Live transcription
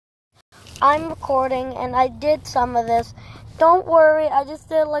I'm recording and I did some of this. Don't worry, I just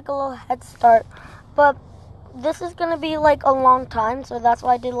did like a little head start. But this is going to be like a long time, so that's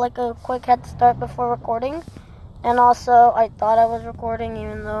why I did like a quick head start before recording. And also, I thought I was recording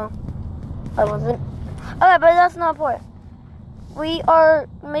even though I wasn't. Okay, but that's not important. We are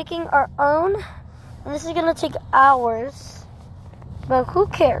making our own, and this is going to take hours. But who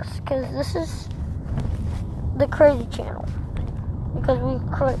cares? Because this is the crazy channel. Because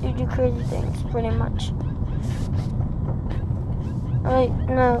we do crazy things, pretty much. Wait,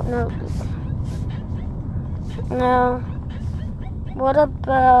 no. What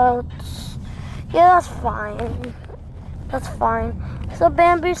about... Yeah, that's fine. That's fine. So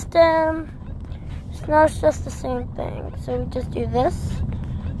bamboo stem. Now it's just the same thing. So we just do this.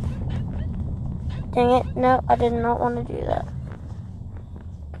 Dang it. No, I did not want to do that.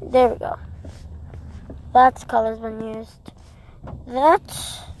 There we go. That's color's been used. That.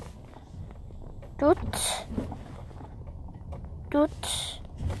 Doot.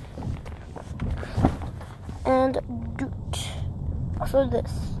 And doot. Also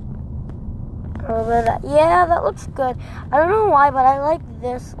this. A little bit of that. Yeah, that looks good. I don't know why, but I like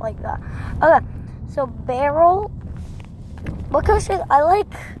this like that. Okay, so barrel. Because I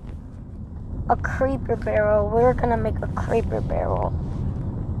like a creeper barrel. We're gonna make a creeper barrel.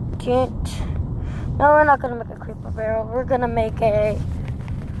 No, we're not gonna make a creeper barrel. We're gonna make it.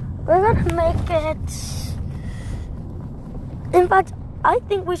 In fact, I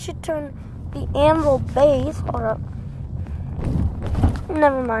think we should turn the anvil base. Hold up.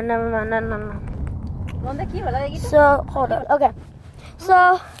 Never mind. No. So, hold on. Okay.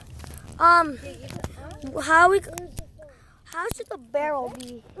 So, how should the barrel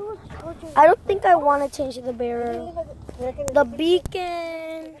be? I don't think I want to change the barrel. The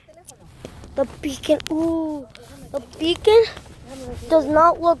beacon. Ooh. The beacon does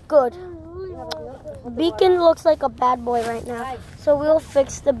not look good. Beacon looks like a bad boy right now. So we'll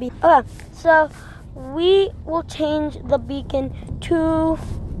fix the beacon. Okay. So we will change the beacon to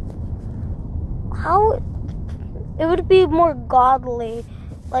how it would be more godly,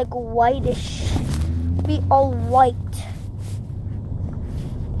 like whitish, be all white.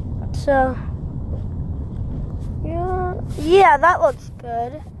 So yeah, that looks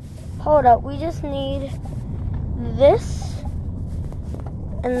good. Hold up, we just need this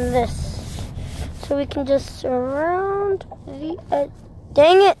and this, so we can just surround the edge.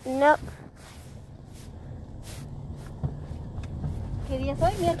 Dang it, no.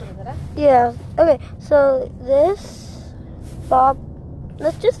 Yeah, okay, so this, Bob,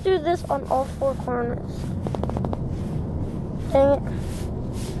 let's just do this on all four corners. Dang it.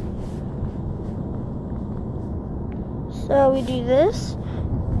 So we do this,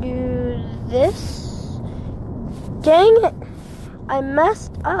 Dang it, I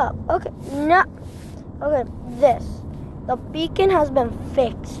messed up. Okay, no. Okay, this. The beacon has been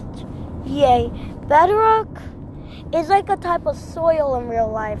fixed. Yay. Bedrock is like a type of soil in real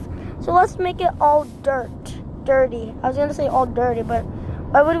life. So let's make it all dirty. I was going to say all dirty, but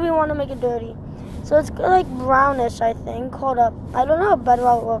why would we want to make it dirty? So it's like brownish, I think. Hold up. I don't know how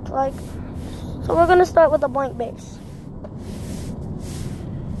bedrock looks like. So we're going to start with a blank base.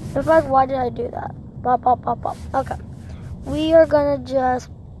 In fact, why did I do that? Pop. Okay. We are going to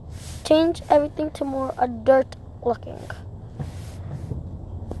just change everything to more a dirt looking.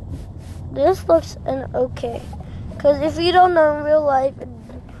 This looks okay. Because if you don't know in real life,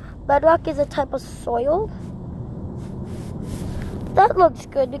 bedrock is a type of soil. That looks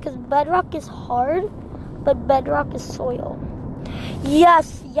good because bedrock is hard, but bedrock is soil.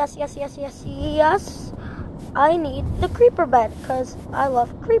 Yes. I need the creeper bed because I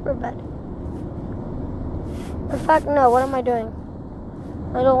love creeper bed. In fact, no, what am I doing?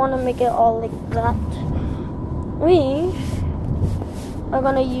 I don't want to make it all like that. We are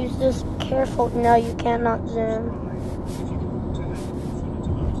going to use this careful. No, you cannot zoom.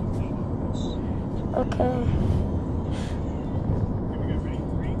 Okay.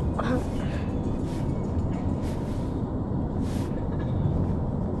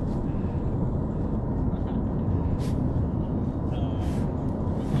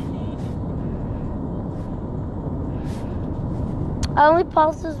 I only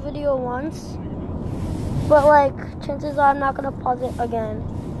paused this video once, but like chances are I'm not gonna pause it again.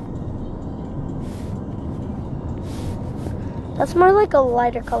 That's more like a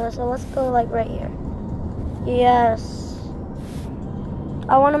lighter color, so let's go like right here. Yes.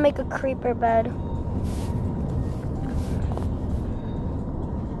 I want to make a creeper bed.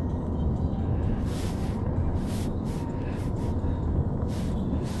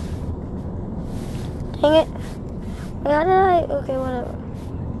 Dang it. How did I? Okay, whatever.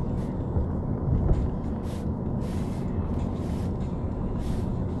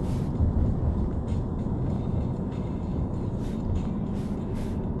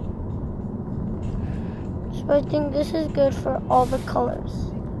 But I think this is good for all the colors.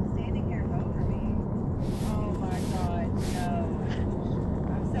 Standing here, vote for me. Oh my God, no.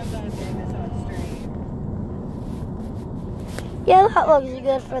 I'm so glad I'm doing this on stream. Yeah, that looks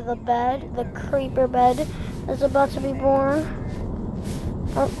good for the bed, the creeper bed that's about to be born.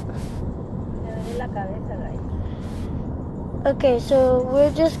 Oh. Okay, so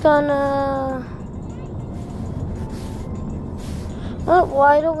we're just gonna... Oh,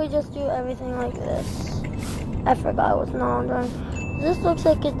 why don't we just do everything like this? I forgot what's not done. This looks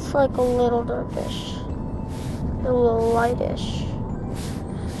like it's like a little darkish. A little lightish.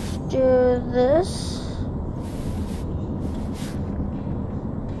 Let's do this.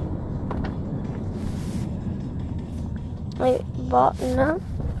 Wait, no.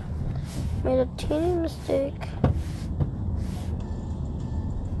 Made a teeny mistake.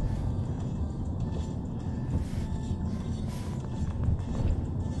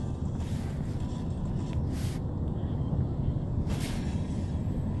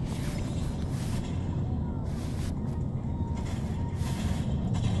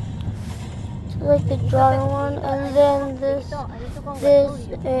 Like the dry one, and then this is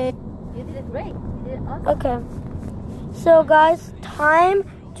You did it great. You did it awesome. okay. So guys, time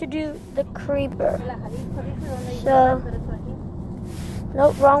to do the creeper. So,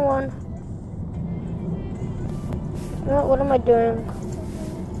 nope, wrong one. No, what am I doing?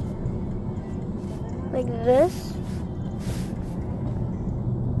 Like this.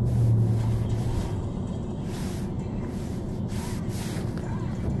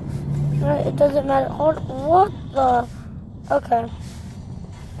 Alright, it doesn't matter. Hold, what the? Okay.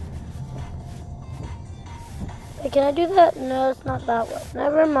 Wait, can I do that? No, it's not that way.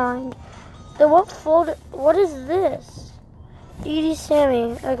 Never mind. Then what folder? What is this? Edie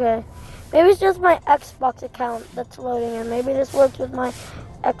Sammy. Okay. Maybe it's just my Xbox account that's loading in. Maybe this works with my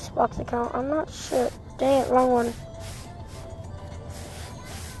Xbox account. I'm not sure. Dang it, wrong one.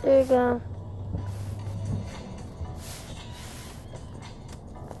 There you go.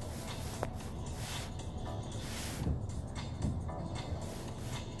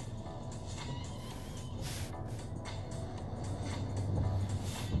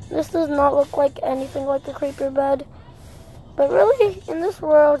 This does not look like anything like a creeper bed. But really, in this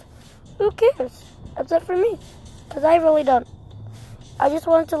world, who cares? Except for me. Because I really don't. I just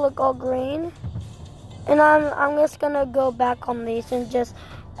want it to look all green. And I'm just going to go back on these and just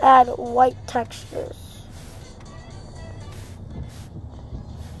add white textures.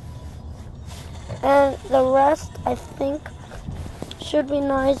 And the rest, I think, should be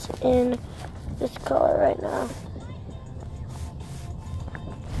nice in this color right now.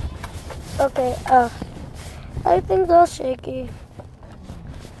 Okay, everything's all shaky.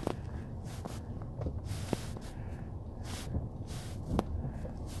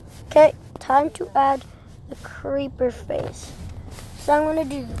 Okay, time to add the creeper face. So I'm gonna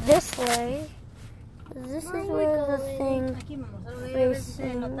do this way. This is where the thing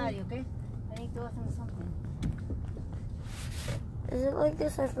facing. Is it like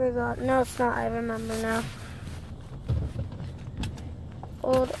this? I forgot. No, it's not. I remember now.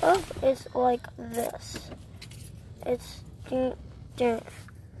 Hold up, it's like this. It's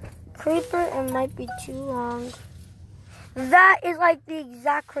creeper, it might be too long. That is like the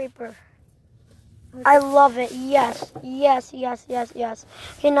exact creeper. I love it. Yes, yes, yes, yes, yes.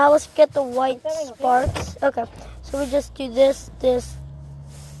 Okay, now let's get the white sparks. Okay, so we just do this.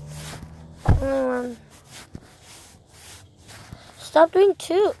 Stop doing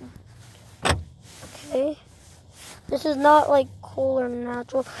two. Okay. This is not like cool or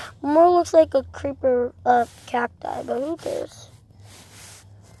natural. More looks like a creeper cacti, but who cares?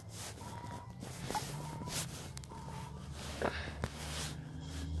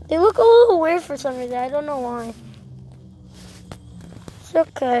 They look a little weird for some reason. I don't know why. It's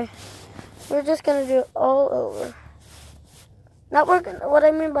okay. We're just gonna do it all over. Not what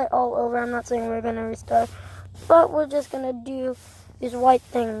I mean by all over, I'm not saying we're gonna restart, but we're just gonna do these white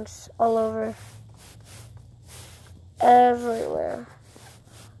things all over. Everywhere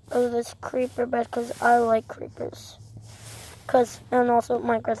of this creeper bed because I like creepers. And also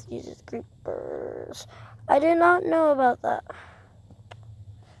Minecraft uses creepers. I did not know about that.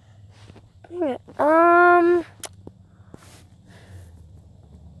 Dang it.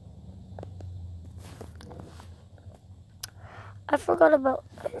 I forgot about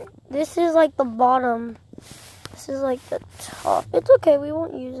this. Is like the bottom. This is like the top. It's okay, we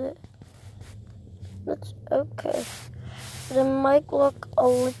won't use it. That's okay. It might look a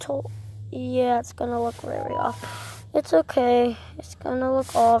little, yeah, it's gonna look very off. It's okay, it's gonna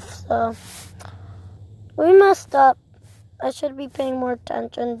look off, so we messed up. I should be paying more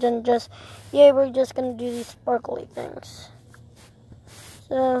attention than just, yeah, we're just gonna do these sparkly things.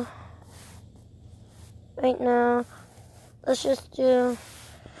 So, right now, let's just do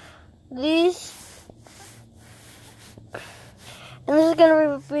these. And this is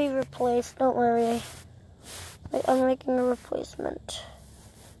gonna be replaced, don't worry. I'm making a replacement.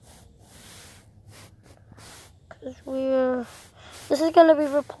 This is gonna be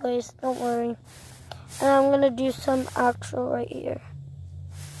replaced, don't worry. And I'm gonna do some actual right here.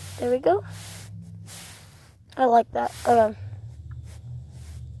 There we go. I like that. Okay.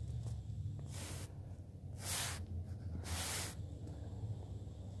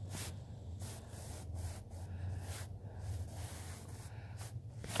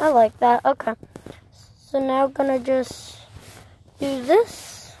 I like that. Okay. So now I'm gonna just do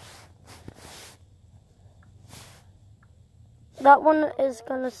this. That one is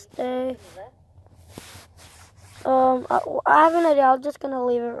gonna stay. I have an idea. I'm just gonna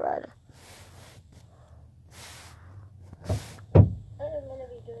leave it red.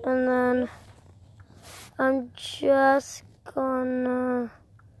 And then I'm just gonna.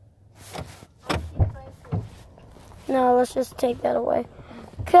 No, let's just take that away.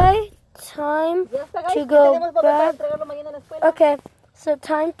 Okay, time to go back. Okay, so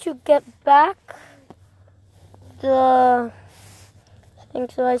time to get back the thing.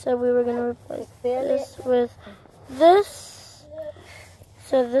 So I said we were gonna replace this with this.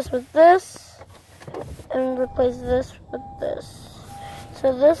 So this with this, and replace this with this.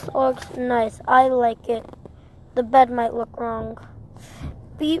 So this looks nice. I like it. The bed might look wrong.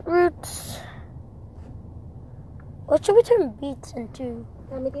 Beetroots. What should we turn beets into?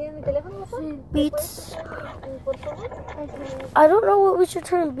 Beets. I don't know what we should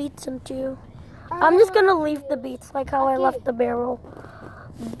turn beets into. I'm just gonna leave the beets like how I left the barrel.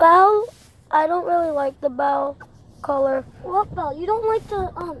 Bell. I don't really like the bell color. What bell? You don't like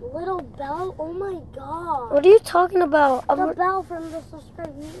the little bell? Oh my god. What are you talking about? The bell from the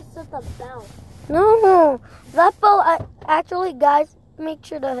subscribe. You just said the bell. No, that bell. Actually, guys, make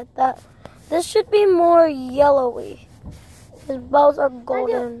sure to hit that. This should be more yellowy. His bells are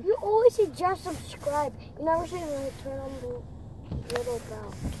golden. You always say just subscribe. You never say turn on the little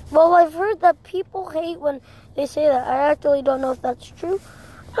bell. Well, I've heard that people hate when they say that. I actually don't know if that's true.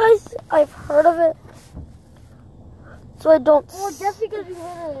 Guys, I've heard of it. So I don't. Well, just because you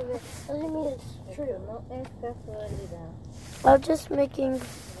heard of it doesn't mean it's true. I'm just making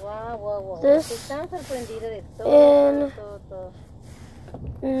this in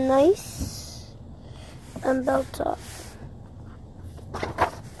nice and bell top.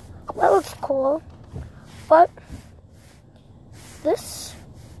 That looks cool, but this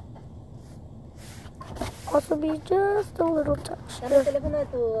also be just a little touch.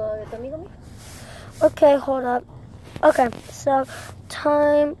 Okay, hold up. Okay, so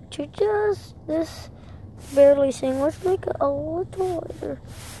time to just this barely sing. Let's make it a little lighter.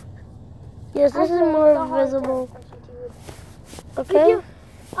 Yes, this is more visible. Okay.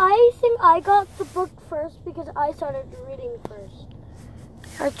 I think I got the book first because I started reading first.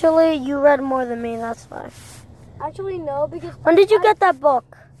 Actually, you read more than me. That's fine. Actually, no, because When did you get that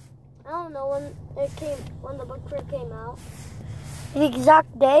book? I don't know when the book first came out. The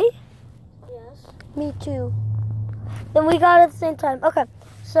exact day? Yes. Me too. Then we got it at the same time. Okay,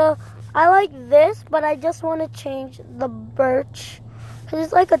 so I like this, but I just want to change the birch because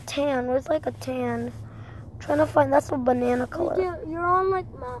it's like a tan. It's like a tan. I'm trying to find that's a banana color. You're on like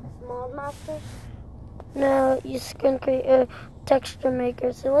Mod Master. No, you can create a texture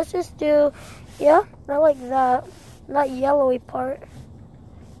maker. So let's just do, yeah, I like that. That yellowy part.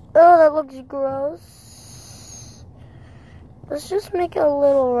 Oh, that looks gross. Let's just make it a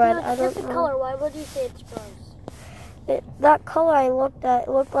little red. Dude, I don't different know. color. Why would you say it's gross? That color I looked at, it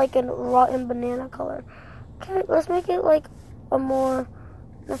looked like a rotten banana color. Okay, let's make it like a more,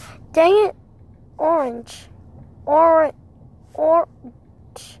 dang it, orange. Orange.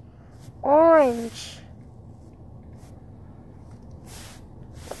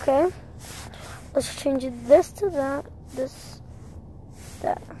 Okay, let's change this to that,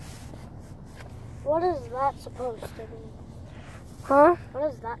 that. What is that supposed to be? Huh?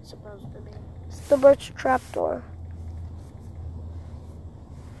 What is that supposed to be? It's the birch trapdoor.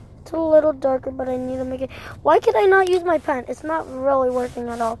 It's a little darker, but I need to make it. Why could I not use my pen? It's not really working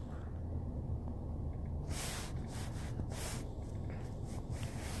at all.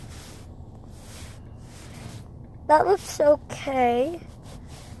 That looks okay.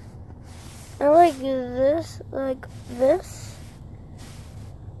 I like this,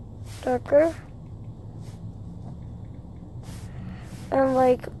 darker, and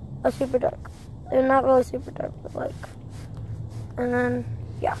like a super dark. They're not really super dark, but like And then,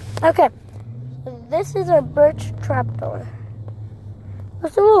 yeah. Okay. This is a birch trapdoor.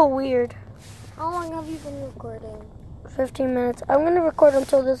 It's a little weird. How long have you been recording? 15 minutes. I'm going to record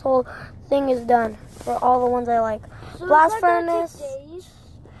until this whole thing is done for all the ones I like. So Blast is that gonna furnace. take days?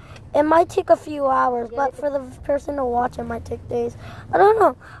 It might take a few hours, but for the person to watch, it might take days. I don't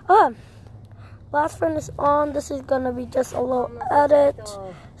know. Blast furnace on. This is going to be just a little edit,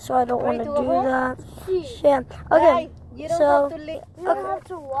 so I don't want to do that. Yeah. Okay. You don't So, have to lick. You don't have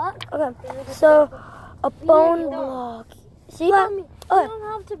to what? okay. So, a bone block. See that? You Okay. don't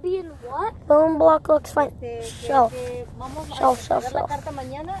have to be in what? Bone block looks fine. Shelf. Vamos Shelf, a shelf, entregar la shelf. carta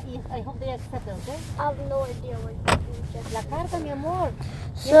mañana y I hope they accept it, okay? I have no idea what you just La carta, mi amor.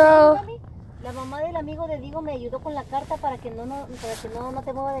 So, La mamá del amigo de Diego me ayudó con la carta para que no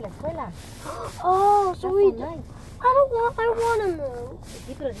te mueva de la escuela. Oh, That's so so we. nice. I want to move.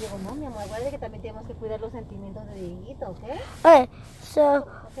 Sí, pero Diego, no, mi amor. Acuérdate que también tenemos que cuidar los sentimientos de Dieguito, ¿ok? okay. So, ¿Ok,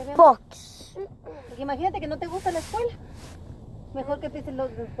 mi amor? books. Porque imagínate que no te gusta la escuela. Mejor que empieces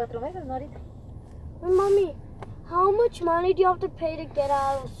los 4 meses, ¿no? Ahorita. Hey, Mommy, how much money do you have to pay to get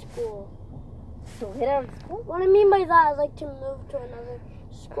out of school? ¿To get out of school? What I mean by that is like to move to another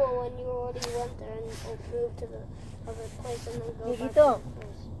school when you already went there and move to the other place and then go back to Dieguito. the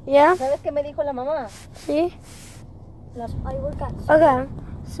place. Yeah? ¿Sabes qué me dijo la mamá? See? I work at school. Okay.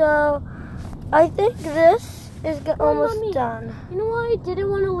 So, I think this is almost Mommy. done. You know why I didn't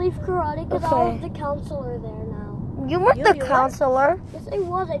want to leave karate? Because I Okay. was the counselor there now. You weren't You- the you what? counselor. Yes, I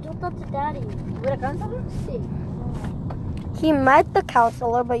was. I told that to Daddy. ¿You eres counselor? See. He met the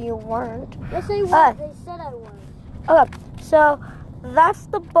counselor, but you weren't. Yes, I was. Ah. They said I was. Okay. So, that's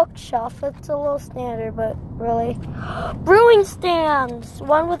the bookshelf. It's a little standard, but really. Brewing stands.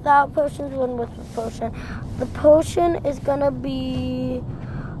 One without potions, one with a potion. The potion is gonna be.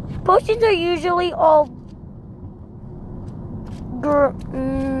 Potions are usually all.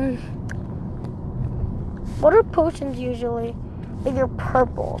 What are potions usually? Like they're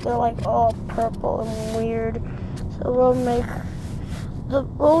purple. They're like all purple and weird. So we'll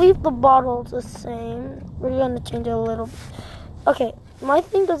leave the bottles the same. We're gonna change it a little. Okay, my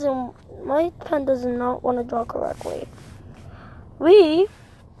pen does not want to draw correctly. We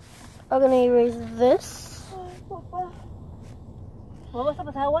are gonna erase this. ¿Vamos a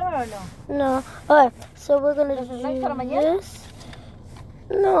pasar agua o no? No. Okay, so we're gonna This do is nice para mañana? this.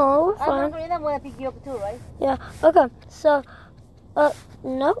 No, we're I'm fine. going to pick you up too, right? Yeah. Okay. So,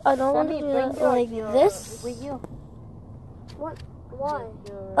 no, I don't want to Mommy, do bring it like this. With you. Why?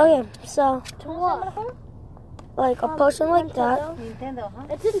 Okay. So, To what? like a potion like that. Nintendo, huh?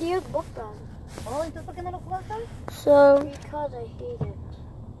 It's in Deer's book bag. Oh, entonces ¿por qué no lo jugaste? So, Because I hate it.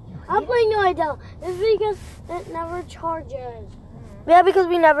 I'm playing no idea. It's because it never charges. yeah, because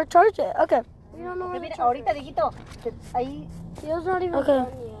we never charge it. Okay. We don't know Okay, when mira, to charge ahorita, Dieguito, ahí, Deer's not even Okay. done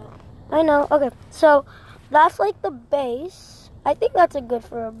yet. I know. Okay. So, that's like the base. I think that's a good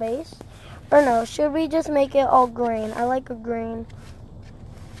for a base. Or no, should we just make it all green? I like a green.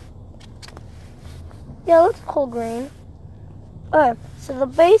 Yeah, let's call green. Okay, so the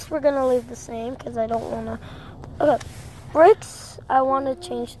base we're gonna leave the same because I don't wanna. Okay, bricks. I want to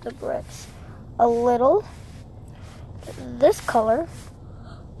change the bricks a little. This color.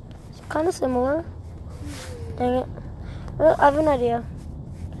 It's kind of similar. Dang it. I have an idea.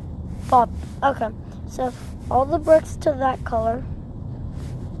 Pop. Okay, so all the bricks to that color.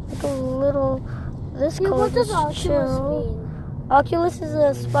 Like a little. This Yeah, color what does just Oculus chill. mean? Oculus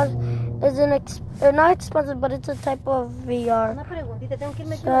is not expensive, but it's a type of VR. una preguntita, tengo que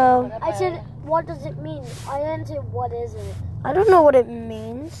irme So- I said, what does it mean? I didn't say, what is it? I don't know what it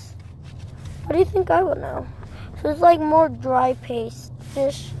means. What do you think I would know? So it's like more dry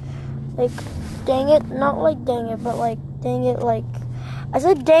paste-ish. Like, dang it. Not like dang it, but like dang it like... I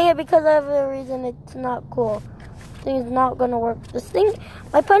said dang it because I have a reason it's not cool. This thing is not going to work.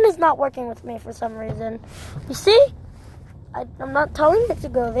 My pen is not working with me for some reason. You see? I'm not telling it to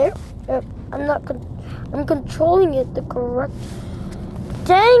go there. I'm controlling it the correct...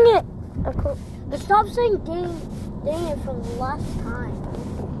 Dang it! Stop saying dang it from the last time.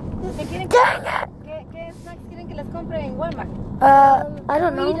 ¿Qué quieren Dang it! ¿Qué snacks quieren que las compre en Walmart? I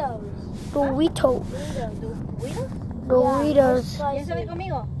don't know. Doritos. Doritos. Doritos. Doritos. ¿Quién sabe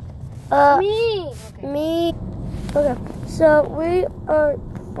conmigo? Me. Me. Okay. So we are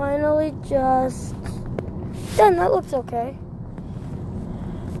finally just done. That looks okay.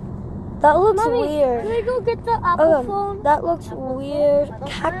 That looks Mommy, weird. can I go get the Apple phone? That looks weird. Ay, mi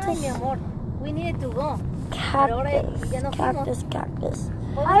Cactus. amor. We needed to go. Pero ahora ya no Cactus. Cactus.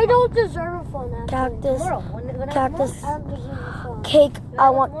 I don't deserve a phone, actually. Cactus. Tomorrow. When tomorrow? Cactus. I don't deserve a phone. Cake. I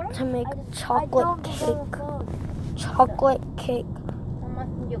wanna go want tomorrow? to make I chocolate don't deserve a cake. phone. chocolate cake. Nomás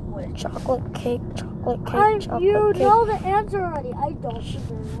yo puedo. Chocolate cake, chocolate cake, chocolate You cake. know the answer already. I don't. She's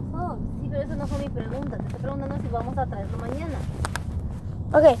in the phone. Sí, pero eso no fue mi pregunta. Te estoy preguntando si vamos a traerlo mañana.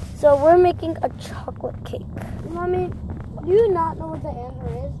 Okay, so we're making a chocolate cake. Mommy, do you not know what the answer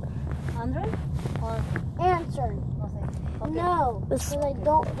is? 100? Or, Answer. no sé. Okay. No, This- because I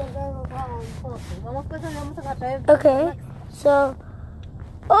don't deserve a phone. Okay. Vamos pues, vamos a traer. Okay, so.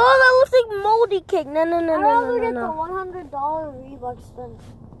 Oh, that looks like moldy cake. No, no, no, I'd no, rather no, no, get the no. $100 Reeboks than.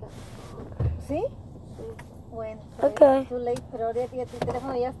 ¿Sí? Bueno. Okay. Too late, pero ahorita ya tu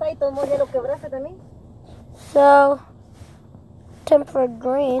teléfono ya está y todo el mundo ya lo quebraste también. So, time for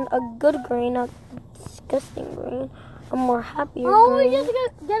green, a good green, a disgusting green, a more happier Oh, we green. just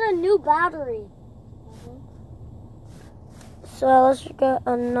get a new battery. So let's get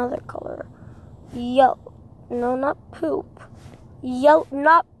another color. Yellow. No, not poop. Yellow,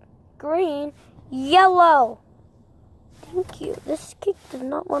 not green. Yellow. Thank you. This cake does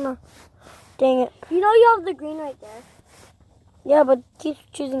not want to. Dang it. You know you have the green right there. Yeah, but keep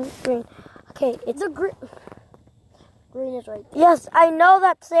choosing green. Okay, it's The green. Green is right there. yes. I know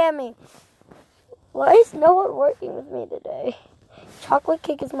that, Sammy. Why is no one working with me today? Chocolate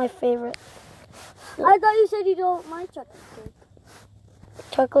cake is my favorite. I thought you said you don't like chocolate cake.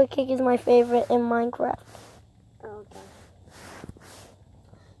 Chocolate cake is my favorite in Minecraft. Oh, okay.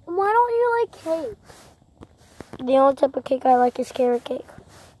 And why don't you like cake? The only type of cake I like is carrot cake.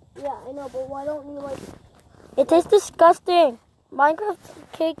 Yeah, I know, but why don't you like? It tastes disgusting. Minecraft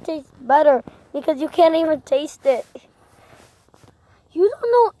cake tastes better because you can't even taste it. You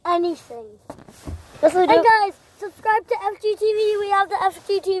don't know anything. Yes, I do. Hey guys, subscribe to FGTV. We have the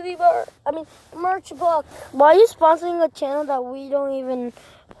FGTV merch book. Why are you sponsoring a channel that we don't even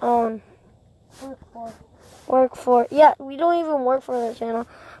work for? Yeah, we don't even work for the channel.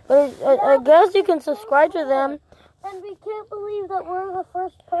 But I guess you can subscribe to them. And we can't believe that we're the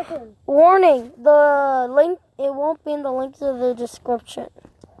first person. Warning, the link, it won't be in the link to the description.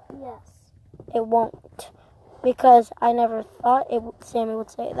 Yes. It won't. Because I never thought Sammy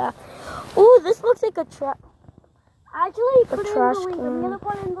would say that. Ooh, this looks like a trap. Actually, put it in the trash link. can. I'm gonna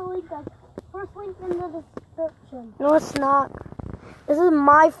put in the link. First link in the description. No, it's not. This is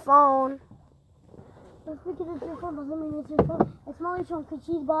my phone. Just because it's your phone doesn't mean it's your phone. It's Mommy's phone because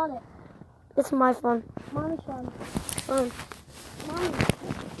she's bought it. It's my phone. Mommy's phone. Phone. Mommy.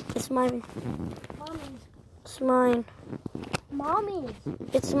 It's mine. Mommy's. It's mine. Mommy's.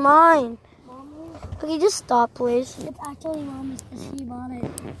 It's mine. Mommy's. Okay, just stop, please. It's actually Mommy's because she bought it.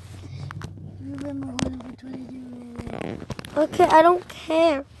 You've been the one for 22 minutes. Okay, I don't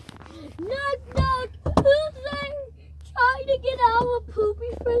care. Knock. Who's there trying to get out of a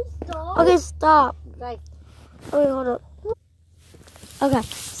poopy first dog? Okay, stop. Guys. Okay, hold up. Okay,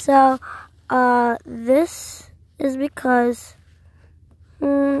 so, this is because,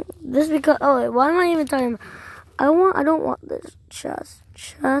 oh wait, why am I even talking about? I don't want this chest.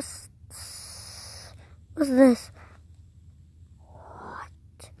 What's this?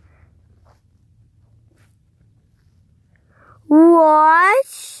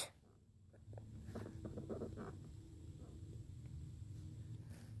 What?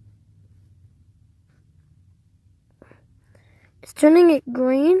 It's turning it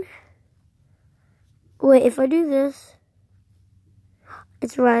green. Wait, if I do this,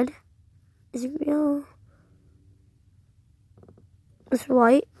 it's red. It's yellow. It's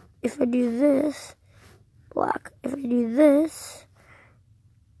white. If I do this, black. If I do this,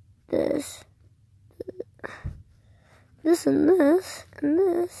 and this.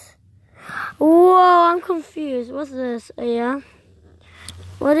 Whoa, I'm confused. What's this? Yeah.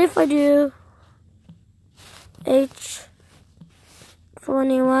 What if I do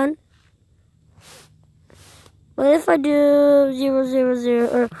H21? What if I do 000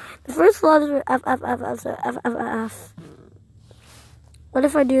 or the first letter F? What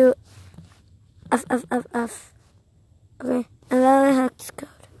if I do F? Okay, and then the hex code.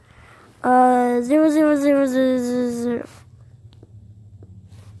 00000.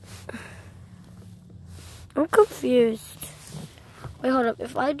 I'm confused. Wait, hold up.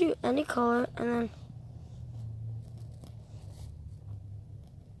 If I do any color and then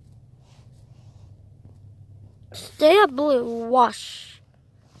stay at blue, wash.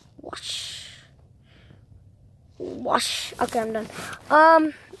 Okay, I'm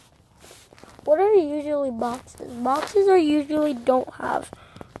done. What are usually boxes? Boxes are usually don't have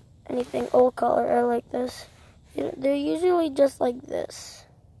anything old color or like this. They're usually just like this.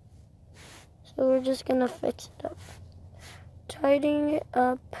 So we're just gonna fix it up. Tidying it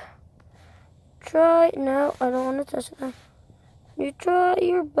up. No, I don't want to touch that. You try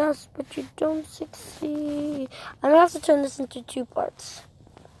your best, but you don't succeed. I'm gonna have to turn this into 2 parts.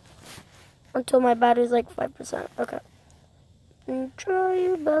 Until my battery's like 5%. Okay. You try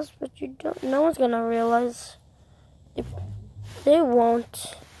your best, but you don't. No one's gonna realize. They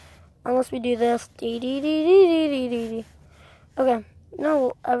won't. Unless we do this. Okay. No one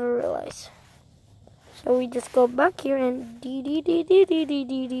will ever realize. So we just go back here and It's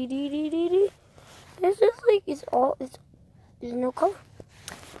just like there's no color.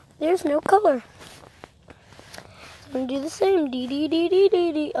 There's no color. So I'm gonna do the same.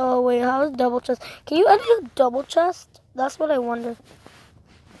 Oh wait, how is double chest? Can you edit a double chest? That's what I wonder.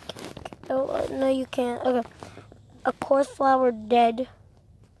 Oh no, you can't. Okay. A coarse flower dead.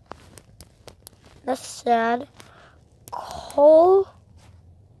 That's sad. Coal.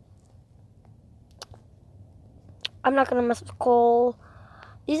 I'm not gonna mess with coal.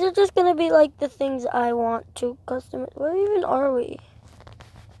 These are just gonna be like the things I want to customize. Where even are we?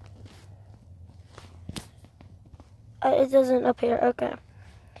 It doesn't appear. Okay.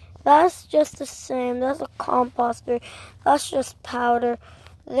 That's just the same. That's a composter. That's just powder.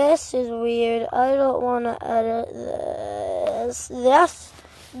 This is weird. I don't want to edit this. This.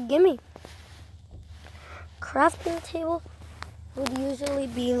 Gimme. Crafting table would usually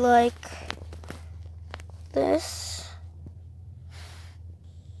be like this.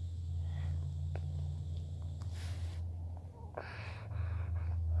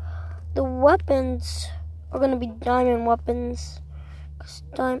 The weapons are going to be diamond weapons.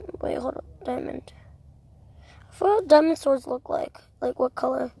 Wait, hold up. Diamond. I forgot what diamond swords look like. Like what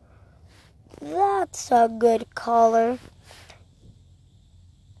color? That's a good color.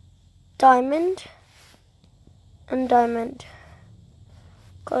 Diamond. And diamond.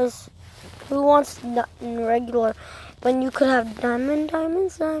 Because who wants regular when you could have diamonds?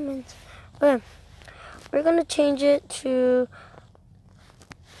 Okay. We're going to change it to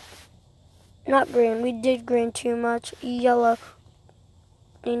not green. We did green too much. Yellow.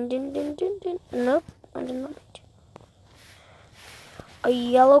 Nope. I did not. A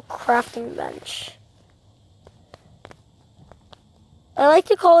yellow crafting bench. I like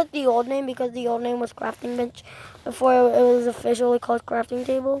to call it the old name because the old name was crafting bench before it was officially called crafting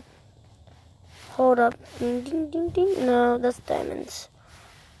table. Hold up. No, that's diamonds.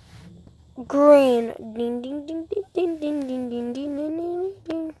 Green.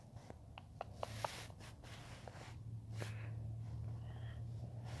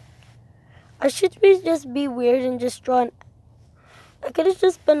 I should just be weird and just draw an... I could have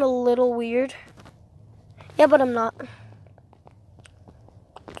just been a little weird. Yeah, but I'm not.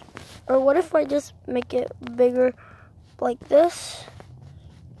 Or what if I just make it bigger like this,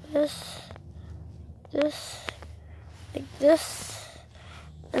 like this,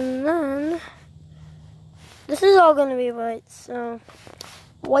 and then this is all gonna be white, so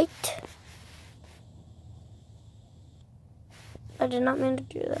white. I did not mean to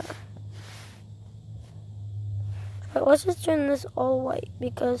do that. Right, let's just turn this all white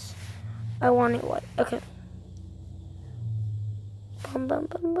because I want it white. Okay. Bum bum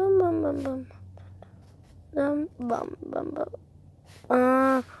bum bum bum bum bum. Bum bum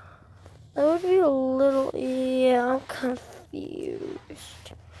bum. That would be a little. Yeah, I'm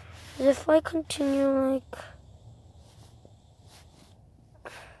confused. If I continue like.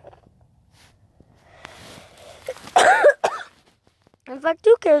 In fact,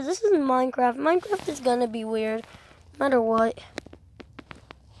 who cares? This is Minecraft. Minecraft is gonna be weird, no matter what.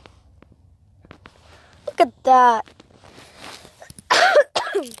 Look at that.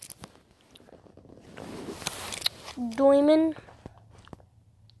 Diamond.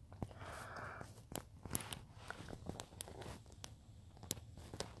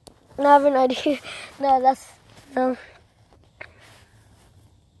 I have an idea. No, that's no.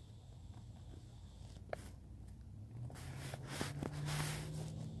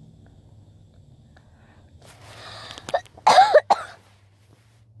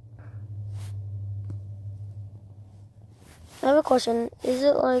 I have a question. Is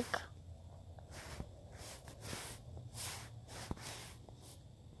it like...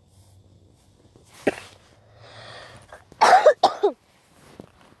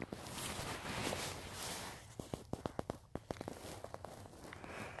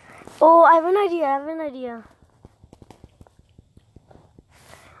 Oh, I have an idea.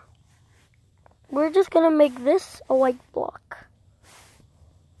 We're just gonna make this a white block.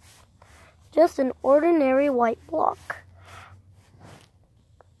 Just an ordinary white block.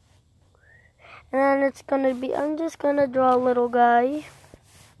 And then it's gonna be, I'm just gonna draw a little guy.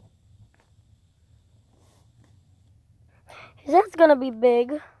 His head's gonna be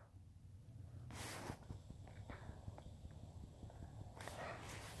big.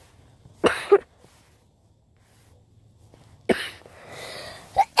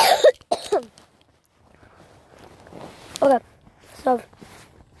 Okay, so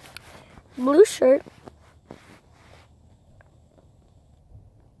blue shirt.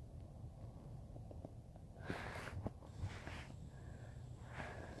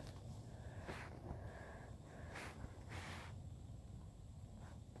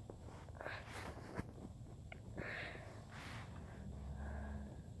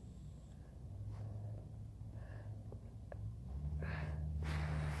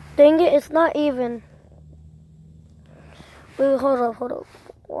 Dang it, it's not even. Wait, hold up.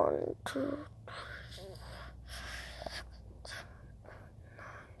 1, 2.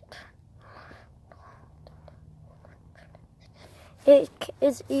 It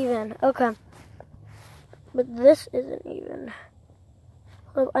is even. Okay. But this isn't even.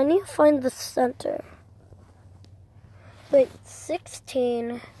 Hold up, I need to find the center. Wait,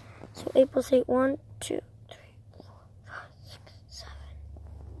 16. So 8 plus 8, 1, 2, 3, 4, 5, 6, 7,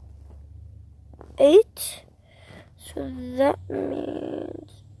 8. So that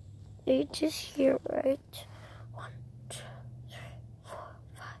means 8 is here, right? 1, 2, 3, 4,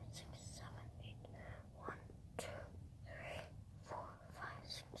 5, 6, 7, 8. 1, 2, 3, 4, 5,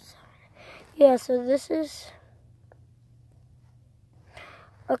 6, 7. Yeah, so this is.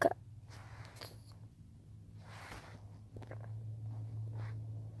 Okay.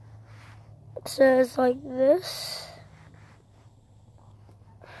 It says like this.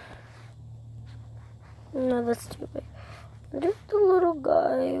 No, that's too big. Just the little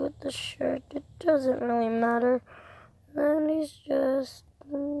guy with the shirt. It doesn't really matter. And he's just.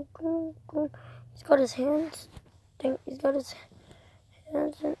 He's got his hands. He's got his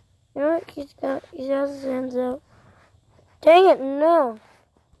hands in. You know what? He has his hands out. Dang it, no.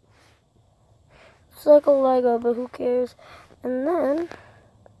 It's like a Lego, but who cares? And then.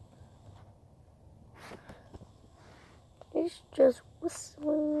 He's just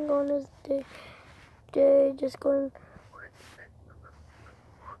whistling on his day, just going.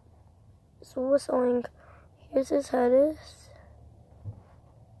 Just whistling. Here's his head is.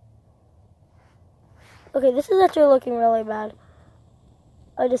 Okay, this is actually looking really bad.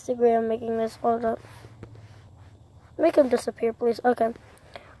 I disagree on making this. Hold up. Make him disappear, please. Okay.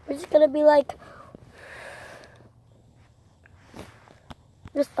 We're just gonna be like.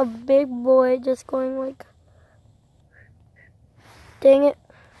 Just a big boy just going like. Dang it.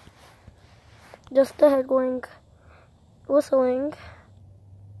 Just the head going. Whistling.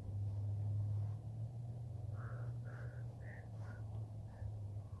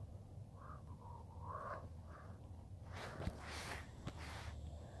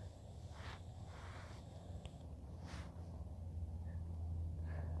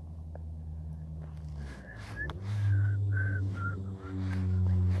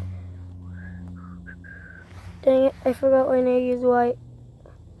 Dang it, I forgot my name is white.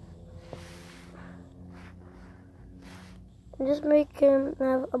 Just make him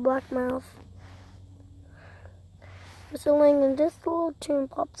have a black mouth. Whistling and this little tune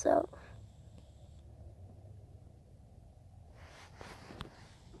pops out.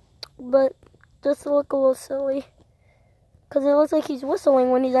 But just to look a little silly. Because it looks like he's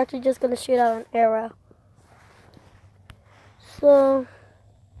whistling when he's actually just going to shoot out an arrow. So.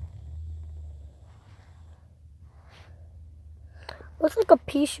 Looks like a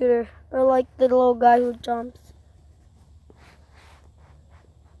pea shooter. Or like the little guy who jumps.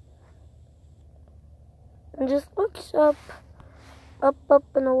 And just looks up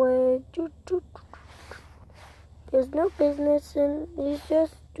and away. There's no business and he's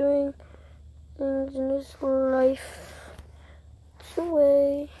just doing things in his life. It's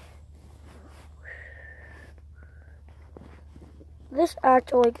away. This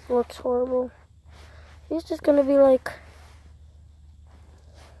actually looks horrible. He's just gonna be like,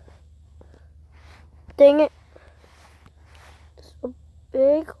 dang it. There's a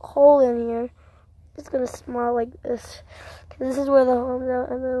big hole in here. It's gonna smile like this. Cause this is where the home's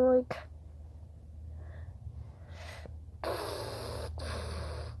out, and then like.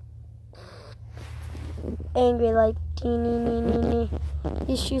 Angry, like, dee.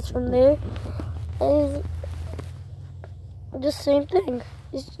 He shoots from there. And just same thing.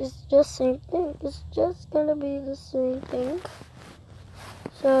 It's just same thing. It's just gonna be the same thing.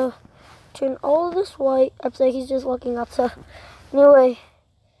 So, turn all of this white. I'm saying he's just looking up, so. Anyway.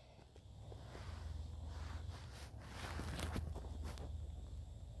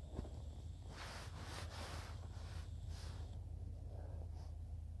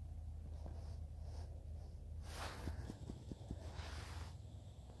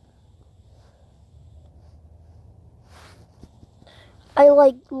 I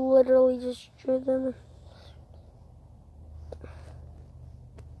like literally just drew them.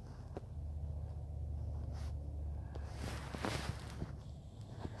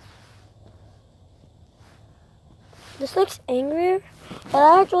 This looks angrier.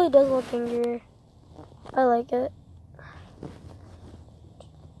 That actually does look angrier. I like it.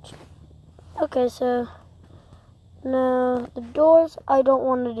 Okay, so now the doors I don't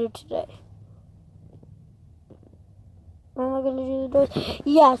want to do today. Am I gonna do the doors?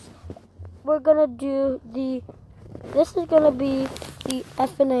 Yes. We're gonna do this is gonna be the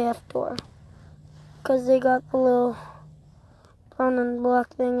F&AF door. Because they got the little brown and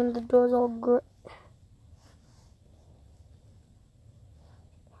black thing and the door's all gray.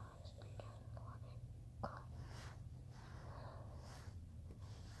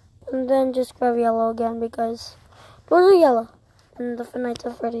 And then just grab yellow again because doors are yellow. And the Five Nights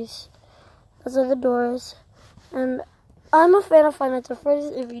at Freddy's. Those are the doors. And I'm a fan of Five Nights at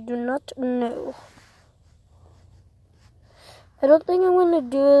Freddy's if you do not know. I don't think I'm going to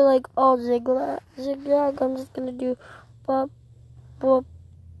do it like all zigzag. I'm just going to do pop, pop,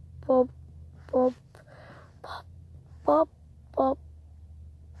 pop, pop, pop, pop, pop,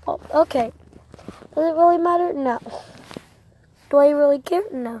 pop. Okay. Does it really matter? No. Do I really care?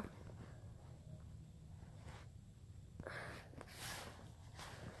 No.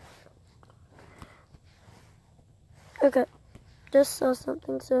 Okay. Just saw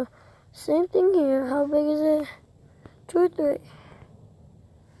something. So, same thing here. How big is it? 2 or 3?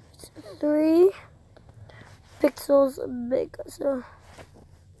 It's 3 pixels big. So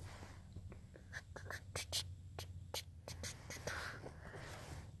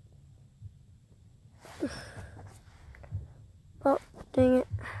oh, dang it.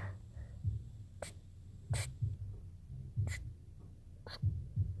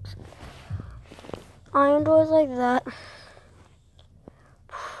 Iron doors like that.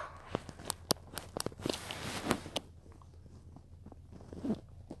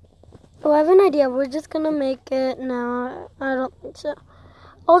 Oh, I have an idea. We're just gonna make it now. I don't think so.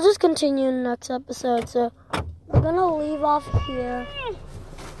 I'll just continue in the next episode. So we're gonna leave off here.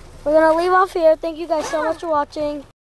 Thank you guys so much for watching.